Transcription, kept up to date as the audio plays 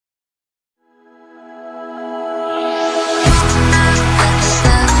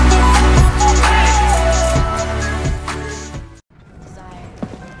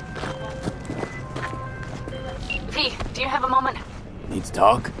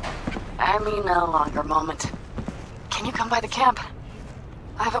talk? I mean, a longer moment. Can you come by the camp?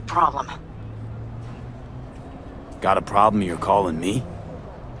 I have a problem. Got a problem you're calling me?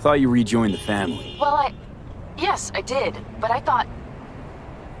 Thought you rejoined the family. Well, yes, I did, but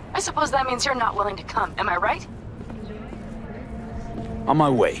I suppose that means you're not willing to come, am I right? On my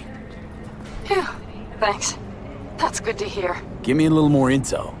way. Phew, thanks. That's good to hear. Give me a little more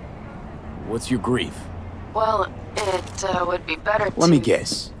intel. What's your grief? Well, it would be better to... Let me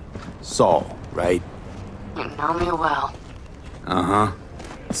guess. Saul, right? You know me well. Uh-huh.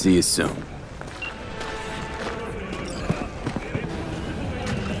 See you soon.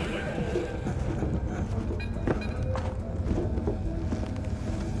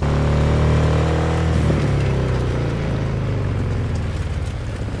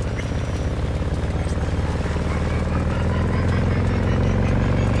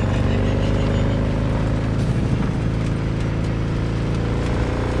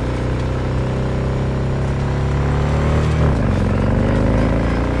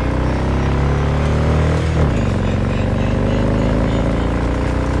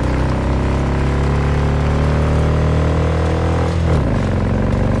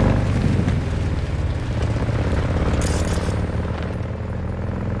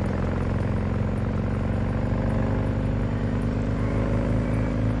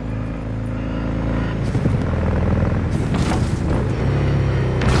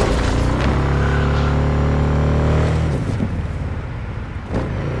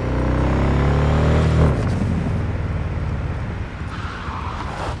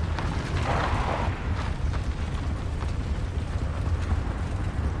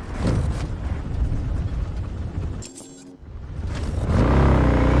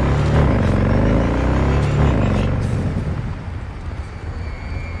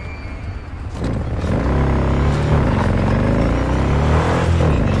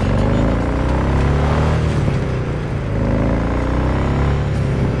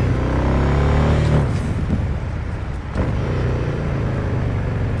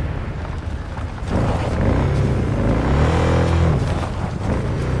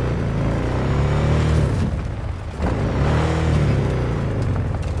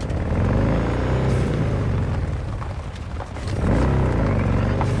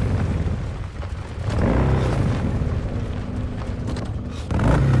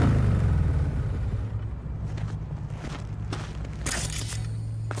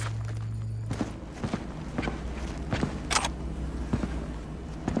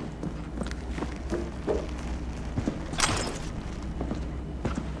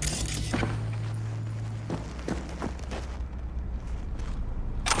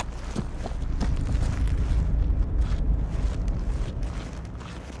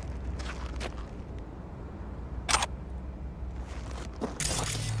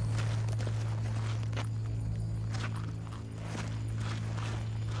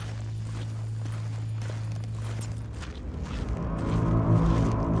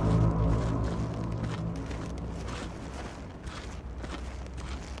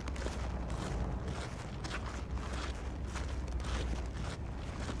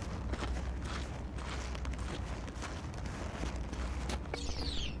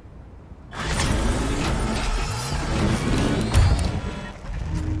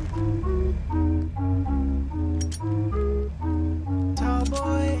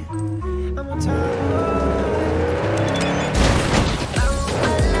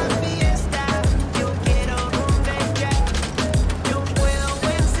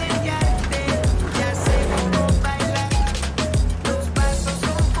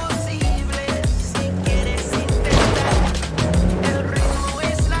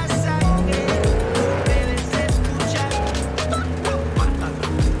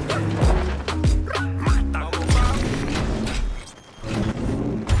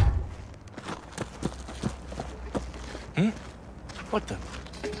 What the?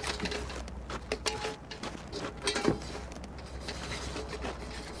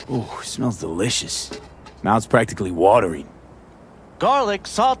 Ooh, smells delicious. Mouth's practically watering. Garlic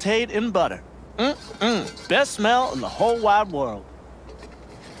sautéed in butter. Mm-mm. Best smell in the whole wide world.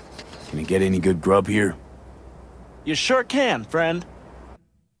 Can I get any good grub here? You sure can, friend.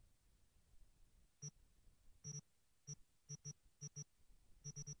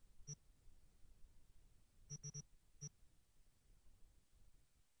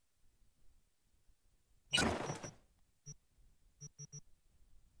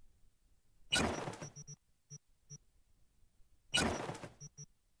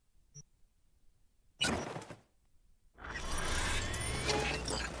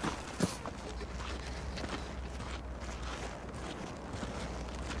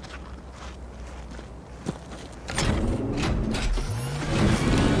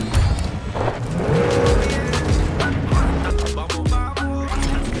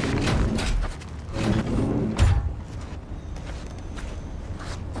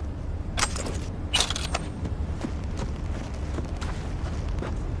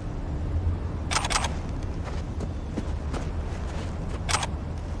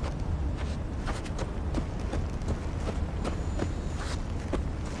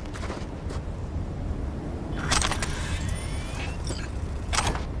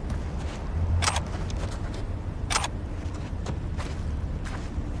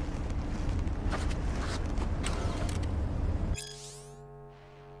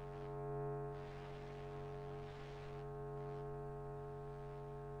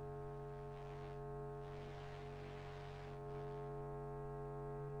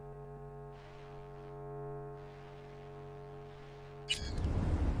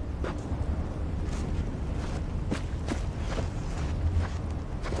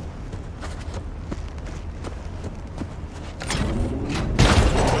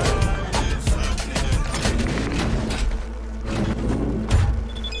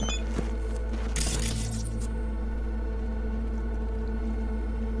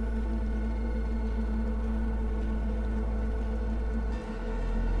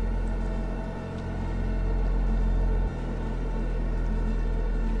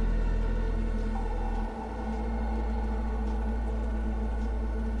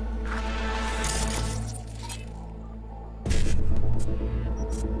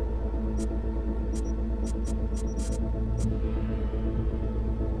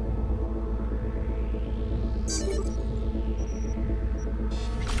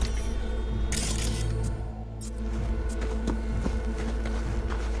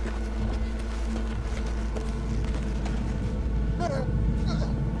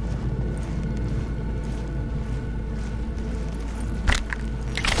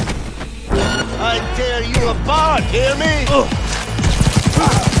 tear you apart, hear me? You've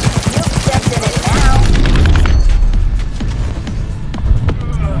stepped in it now.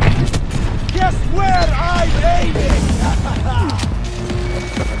 Guess where I'm aiming?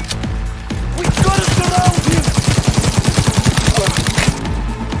 We gotta surround him!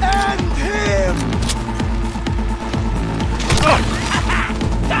 And him!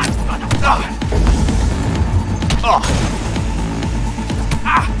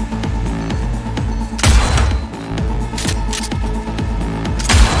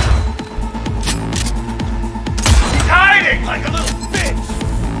 He's hiding like a little bitch!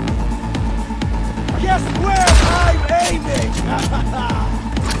 Guess where I'm aiming?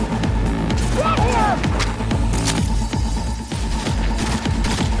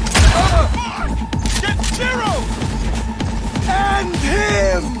 Get zero! And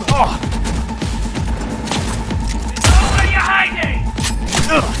him! Where are you hiding?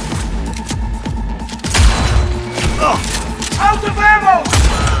 Out of ammo!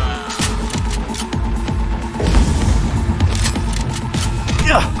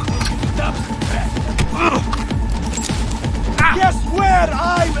 Guess where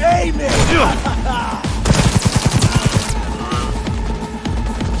I'm aiming?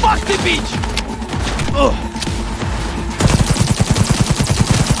 Fuck the beach!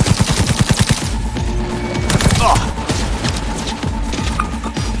 Die!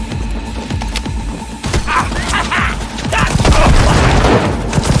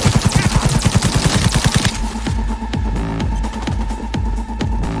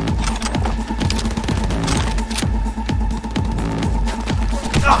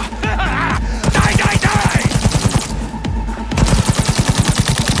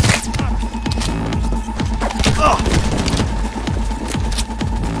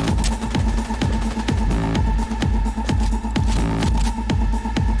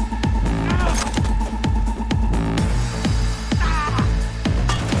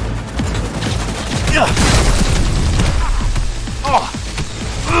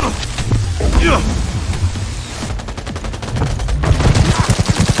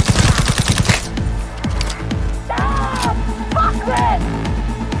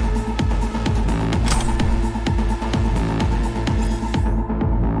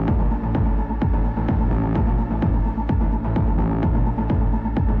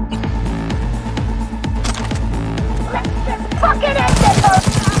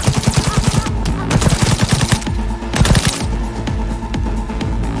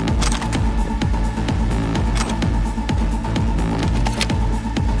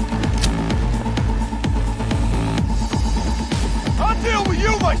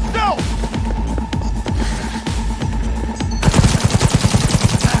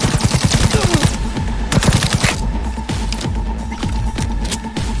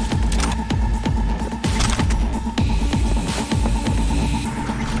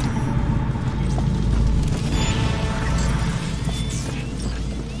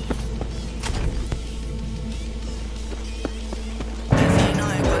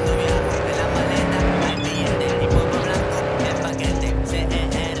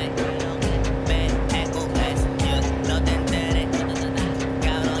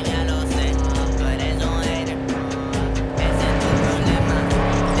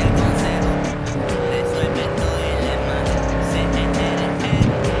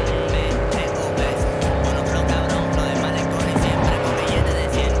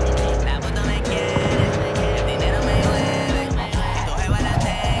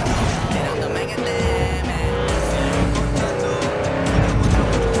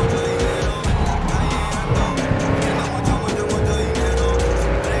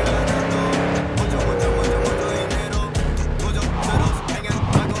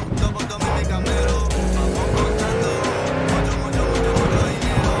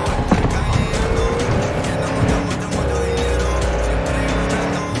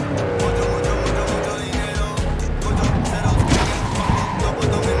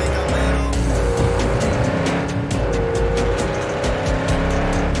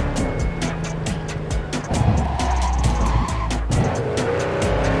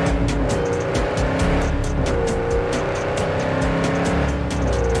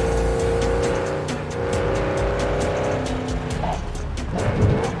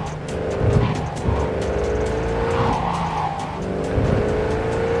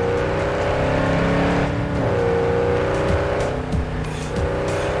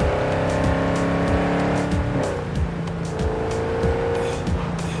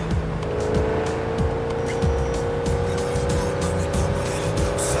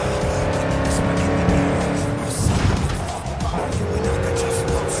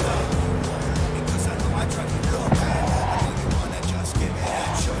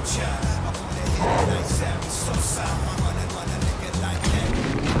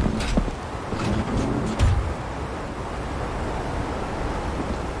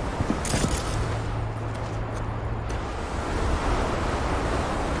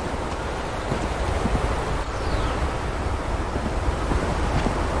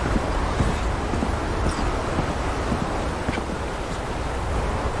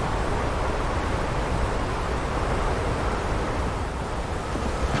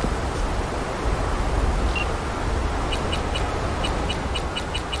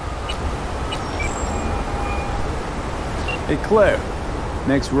 Hey, Claire.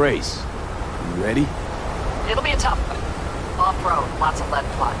 Next race. You ready? It'll be a tough one. Off-road, lots of lead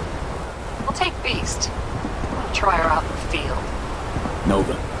flying. We'll take Beast. Try her out in the field.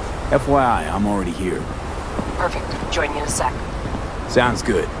 Nova. FYI, I'm already here. Perfect. Join you in a sec. Sounds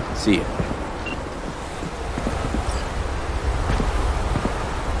good. See ya.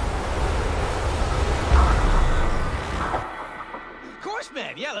 Of course,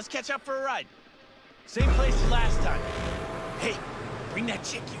 man. Yeah, let's catch up for a ride. Same place as last time. Hey, bring that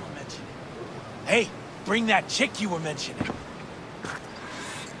chick you were mentioning. Hey, bring that chick you were mentioning.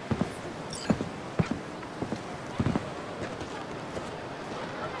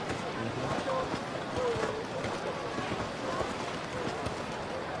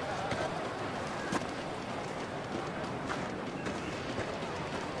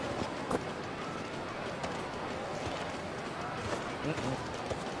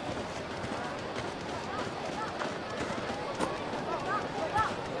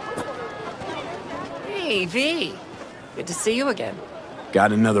 Hey, V. Good to see you again.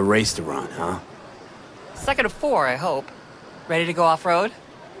 Got another race to run, huh? Second of 4, I hope. Ready to go off-road?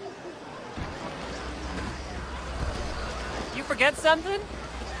 You forget something?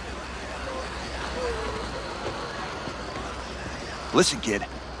 Listen, kid.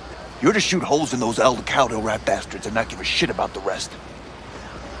 You're to shoot holes in those El Caudo rat bastards and not give a shit about the rest.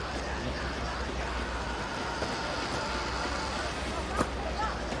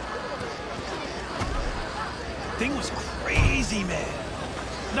 Thing was crazy, man.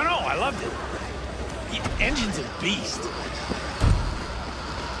 No, I loved it. The engine's a beast.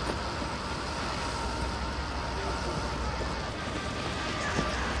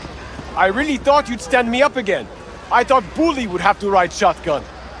 I really thought you'd stand me up again. I thought Bully would have to ride shotgun.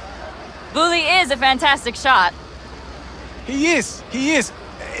 Bully is a fantastic shot. He is.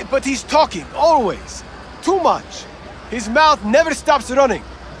 But he's talking, always. Too much. His mouth never stops running.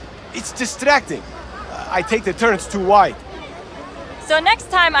 It's distracting. I take the turns too wide. So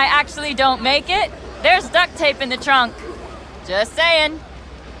next time I actually don't make it, there's duct tape in the trunk. Just saying.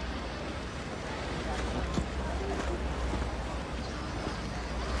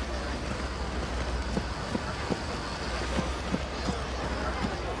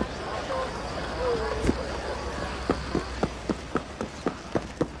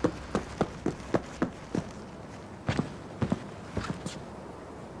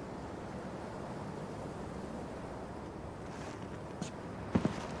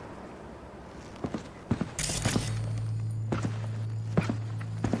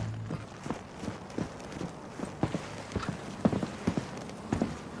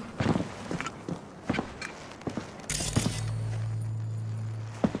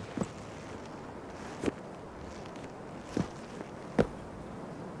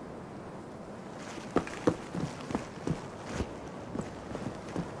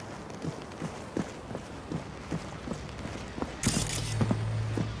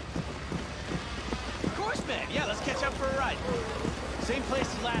 Yeah, let's catch up for a ride. Same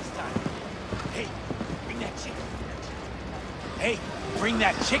place as last time. Hey, bring that chick you were mentioning. Hey, bring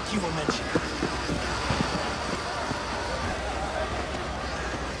that chick you were mentioning.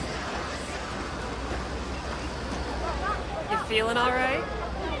 You feeling all right?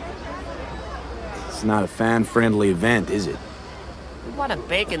 It's not a fan-friendly event, is it? We want to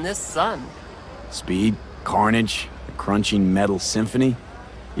bake in this sun. Speed, carnage, a crunching metal symphony?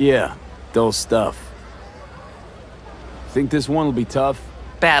 Yeah, dull stuff. Think this one will be tough?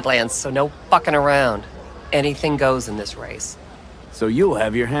 Badlands, so no fucking around. Anything goes in this race. So you'll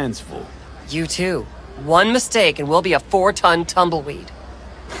have your hands full. You too. One mistake and we'll be a 4-ton tumbleweed.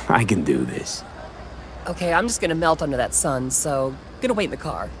 I can do this. Okay, I'm just gonna melt under that sun, so gonna wait in the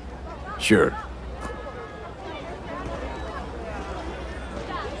car. Sure.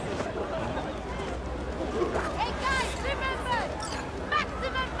 Hey guys, remember!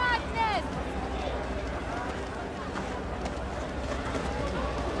 Maximum madness!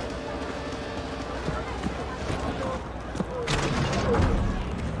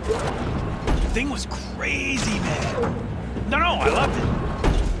 Thing was crazy, man. No, I loved it.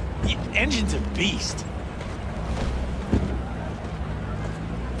 The engine's a beast.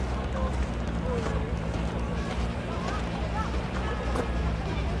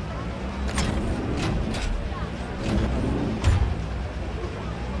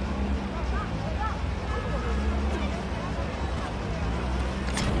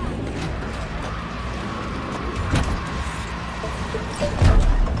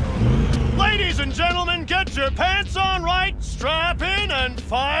 Ladies and gentlemen, get your pants on right, strap in, and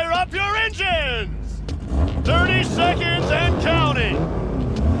fire up your engines! 30 seconds and counting!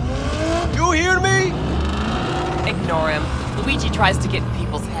 You hear me? Ignore him. Luigi tries to get in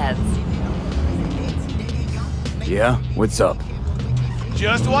people's heads. Yeah? What's up?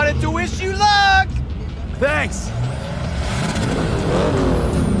 Just wanted to wish you luck! Thanks!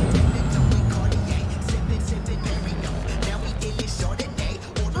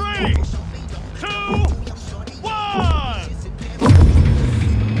 Three, two, one!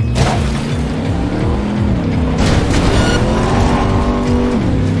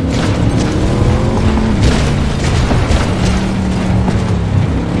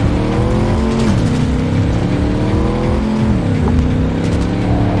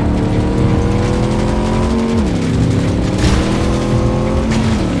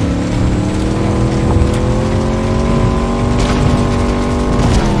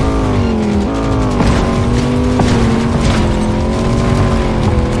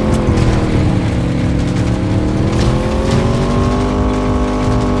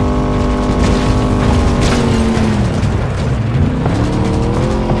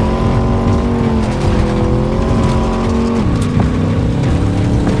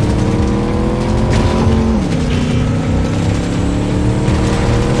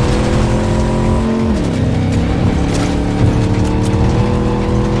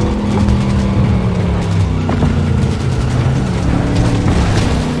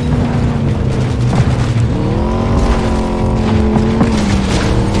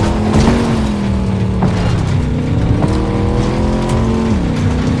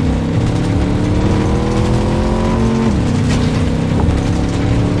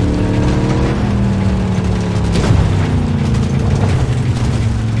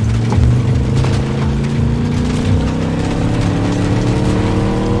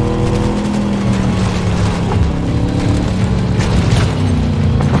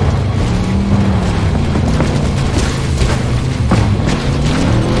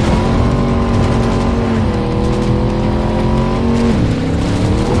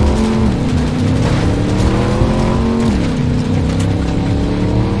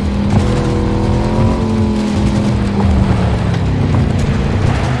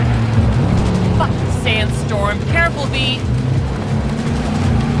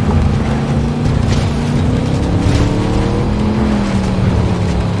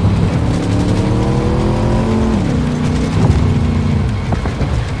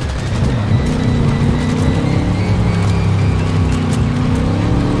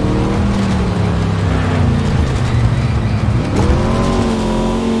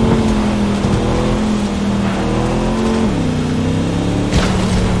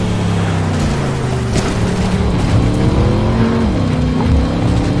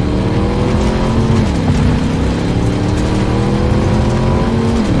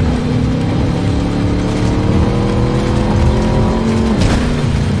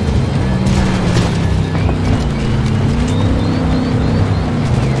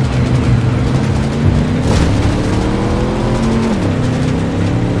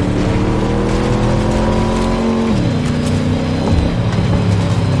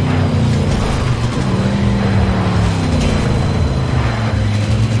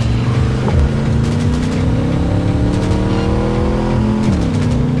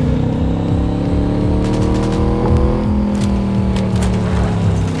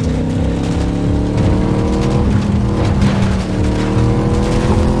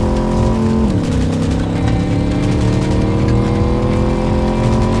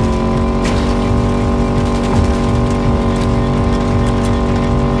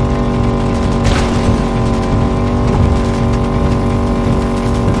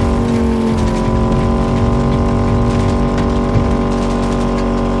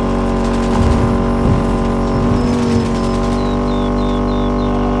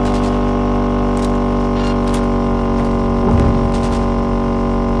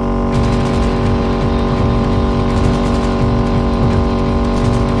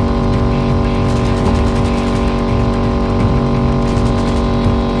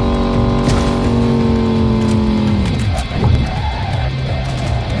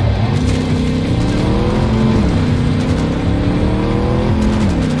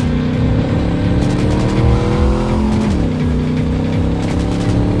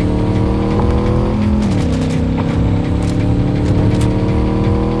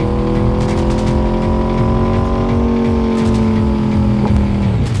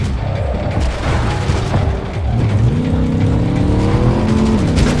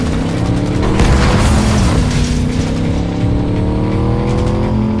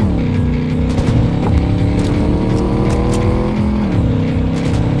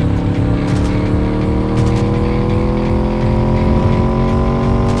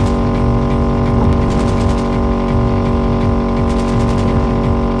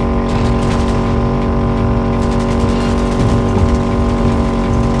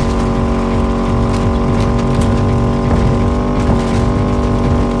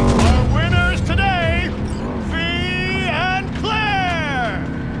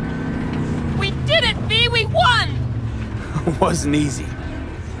 wasn't easy.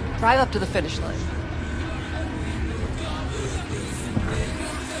 Drive up to the finish line.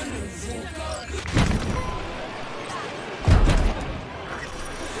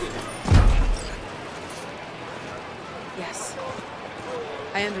 Yes.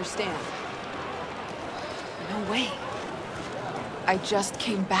 I understand. No way. I just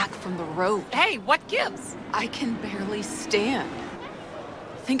came back from the road. Hey, what gives? I can barely stand.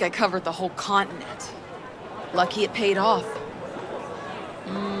 I think I covered the whole continent. Lucky it paid off.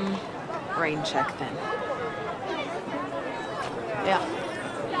 Brain check then. Yeah.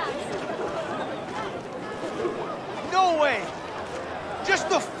 No way! Just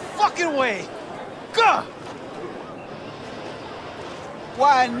no fucking way! Gah!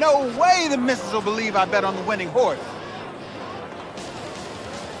 Why, no way the missus will believe I bet on the winning horse.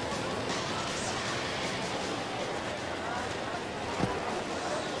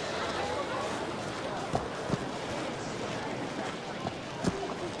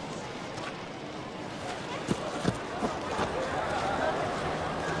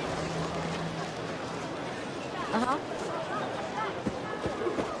 Uh-huh.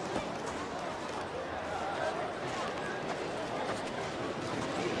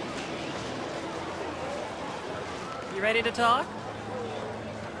 You ready to talk?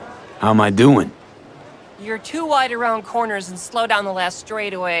 How am I doing? You're too wide around corners and slow down the last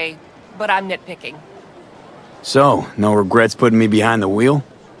straightaway, but I'm nitpicking. So, no regrets putting me behind the wheel?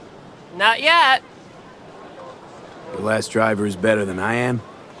 Not yet. The last driver is better than I am?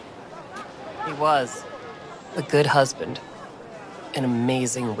 He was. A good husband. An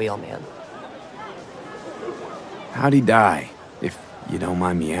amazing wheelman. How'd he die, if you don't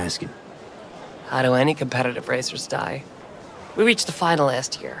mind me asking? How do any competitive racers die? We reached the final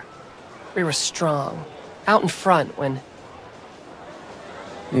last year. We were strong, out in front when...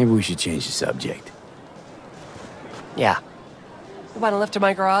 Maybe we should change the subject. Yeah. You want a lift to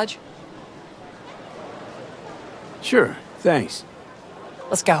my garage? Sure, thanks.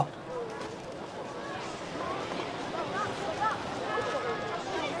 Let's go.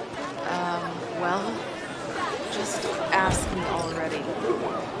 Well, just ask me already.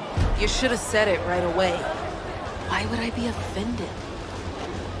 You should have said it right away. Why would I be offended?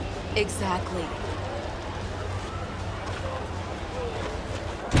 Exactly.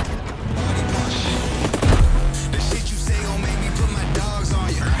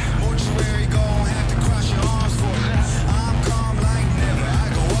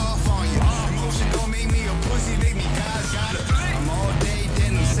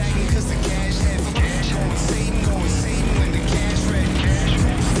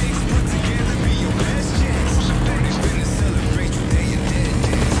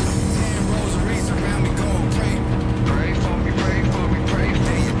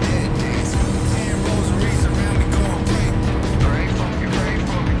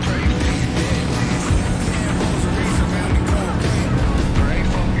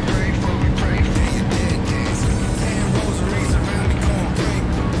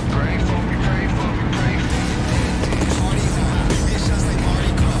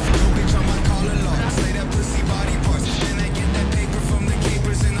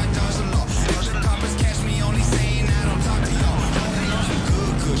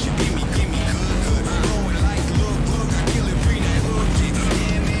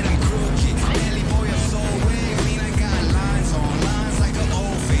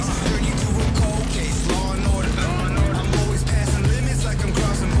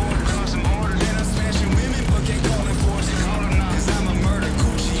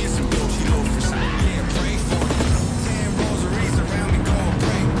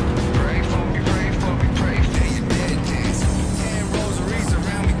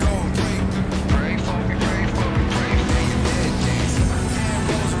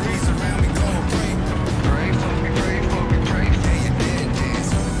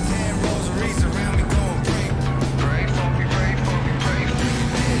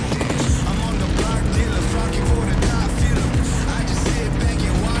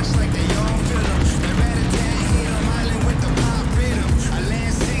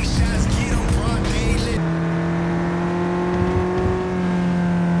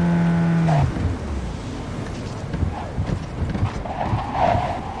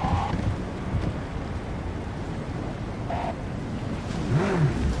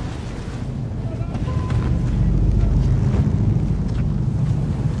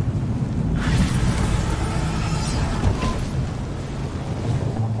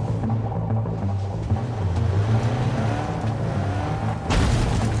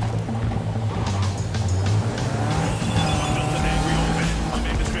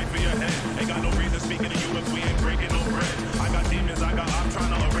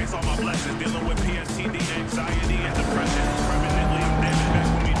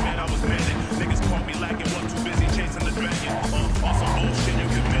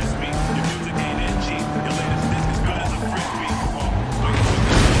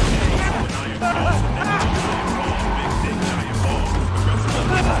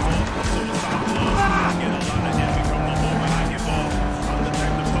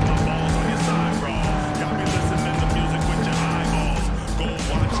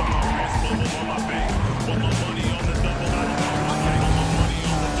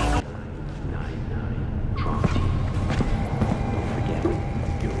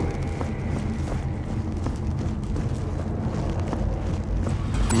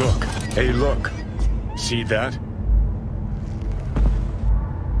 Look. See that?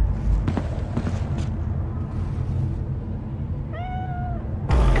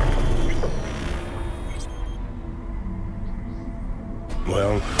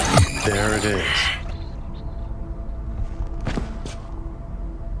 Well, there it is.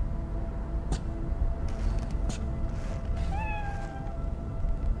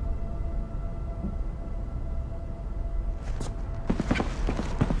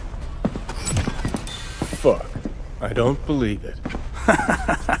 Fuck. I don't believe it.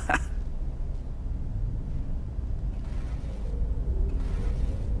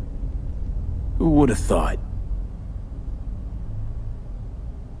 Who would have thought?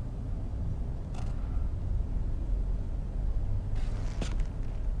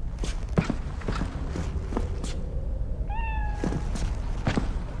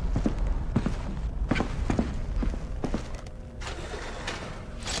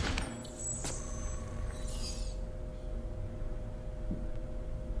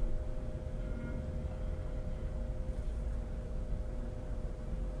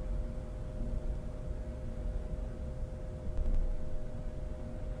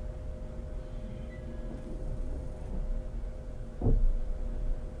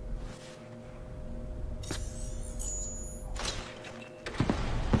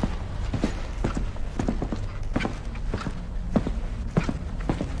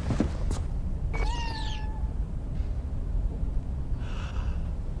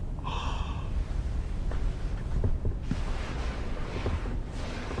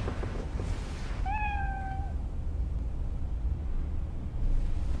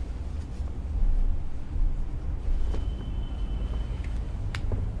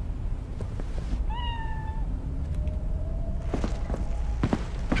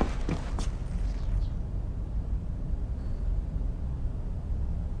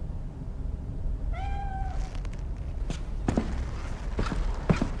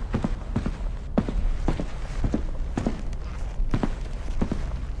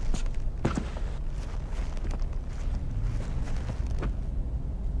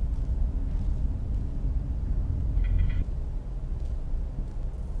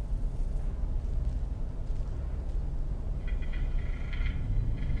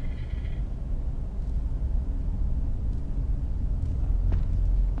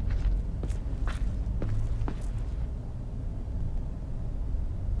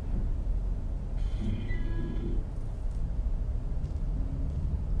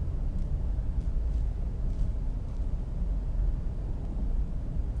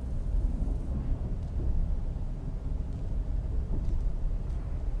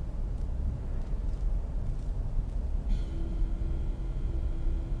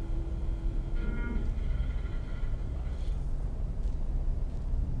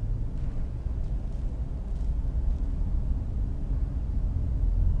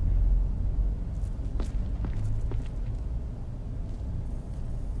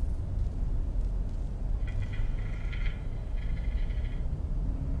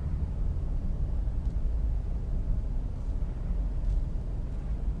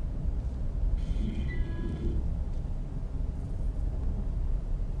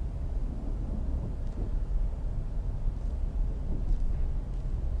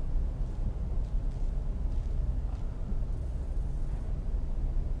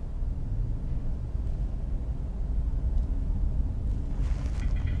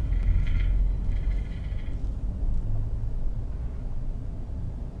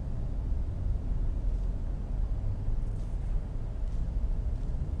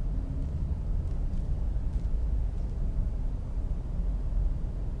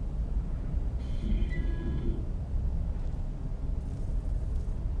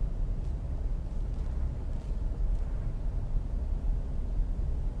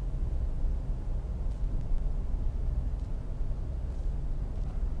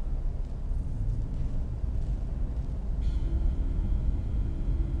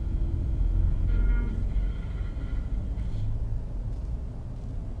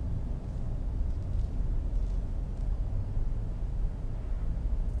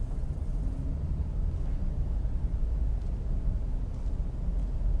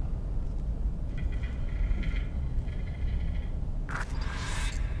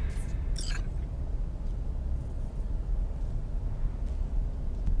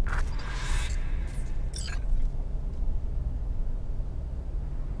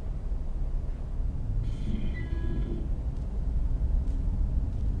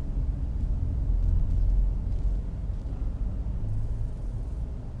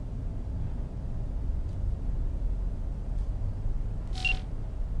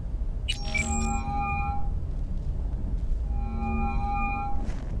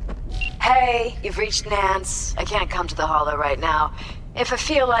 Hey, you've reached Nance. I can't come to the Hollow right now. If I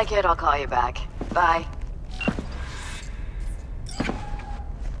feel like it, I'll call you back. Bye.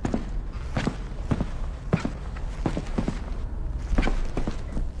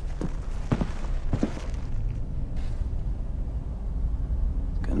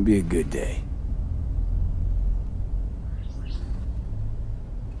 It's gonna be a good day.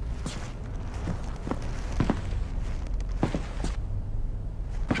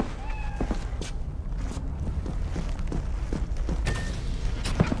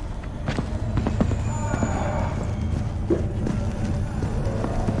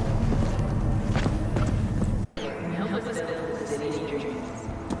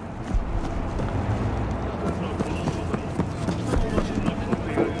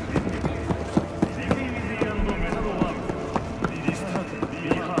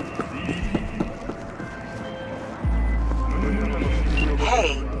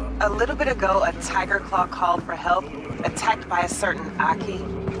 Hey, a little bit ago, a tiger claw called for help, attacked by a certain Aki.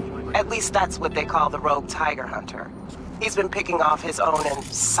 At least that's what they call the rogue tiger hunter. He's been picking off his own in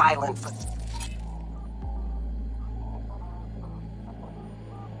silent but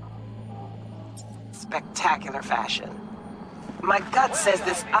spectacular fashion. My gut says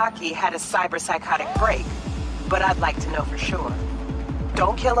this Aki had a cyber-psychotic break, but I'd like to know for sure.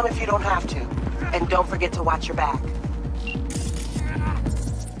 Don't kill him if you don't have to, and don't forget to watch your back.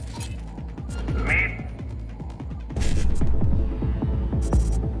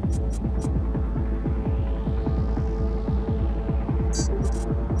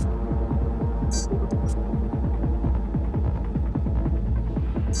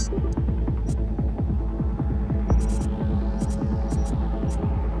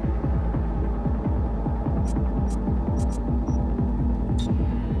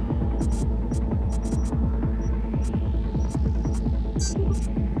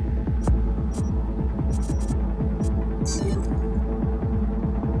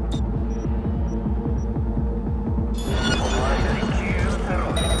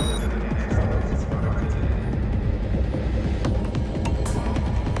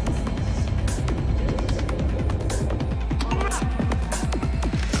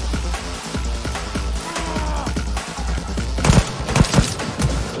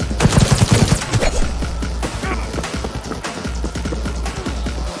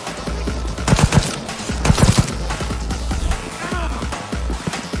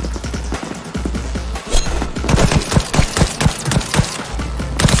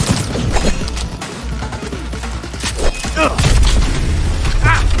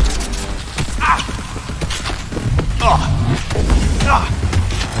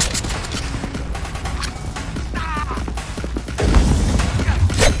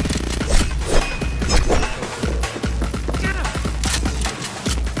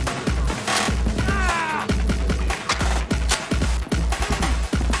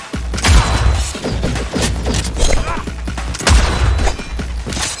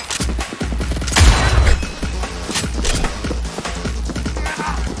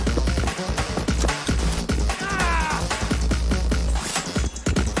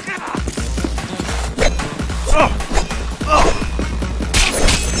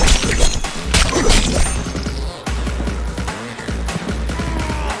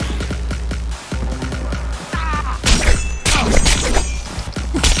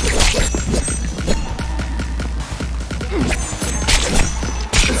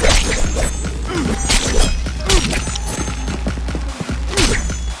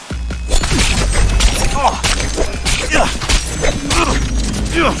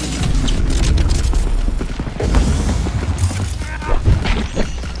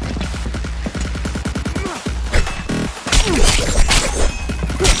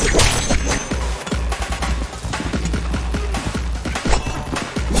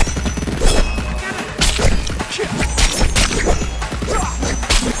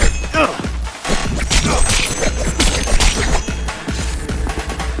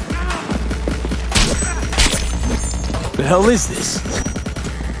 The hell is this?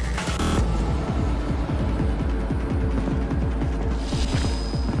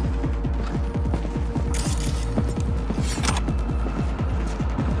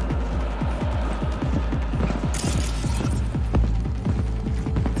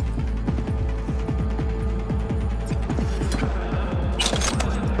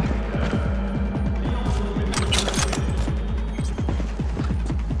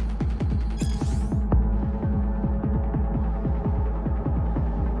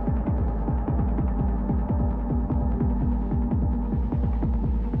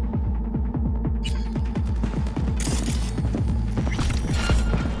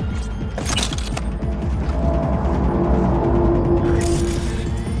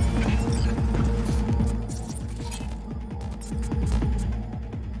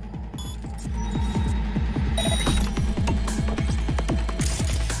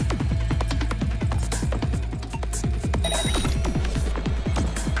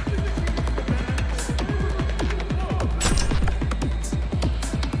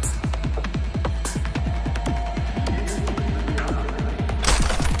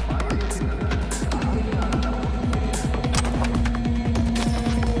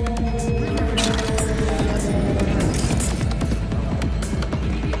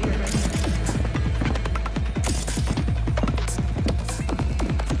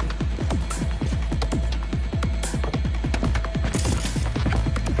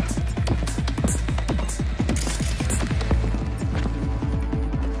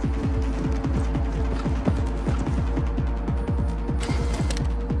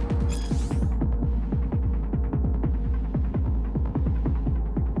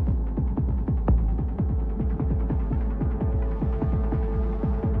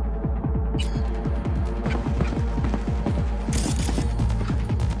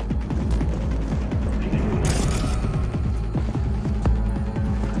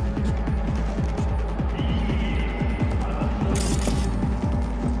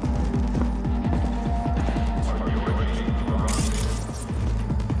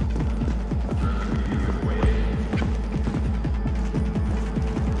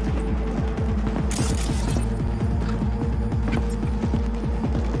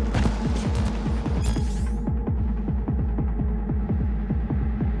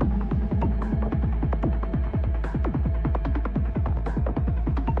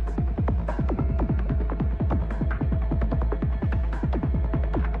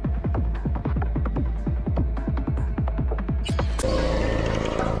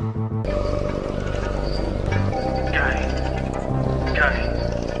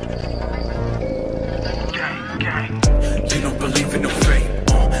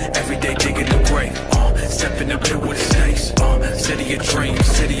 City of dreams,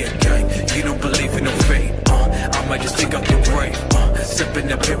 city of gang. You don't believe in no fate, I might just dig up your grave, step in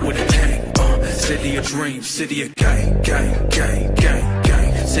the pit with a cane, city of dreams, city of gang, gang, gang, gang,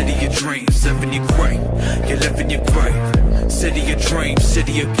 gang. City of dreams, live in your grave, you live in your grave. City of dreams,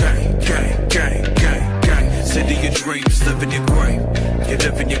 city of gang, gang, gang, gang, gang. City of dreams, live in your grave, you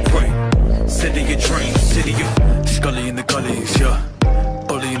live in your grave. City of dreams, city of Scully in the gullies, yeah.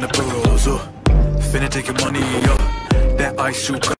 Bully in the burrows, finna take your money, yeah. That ice shoe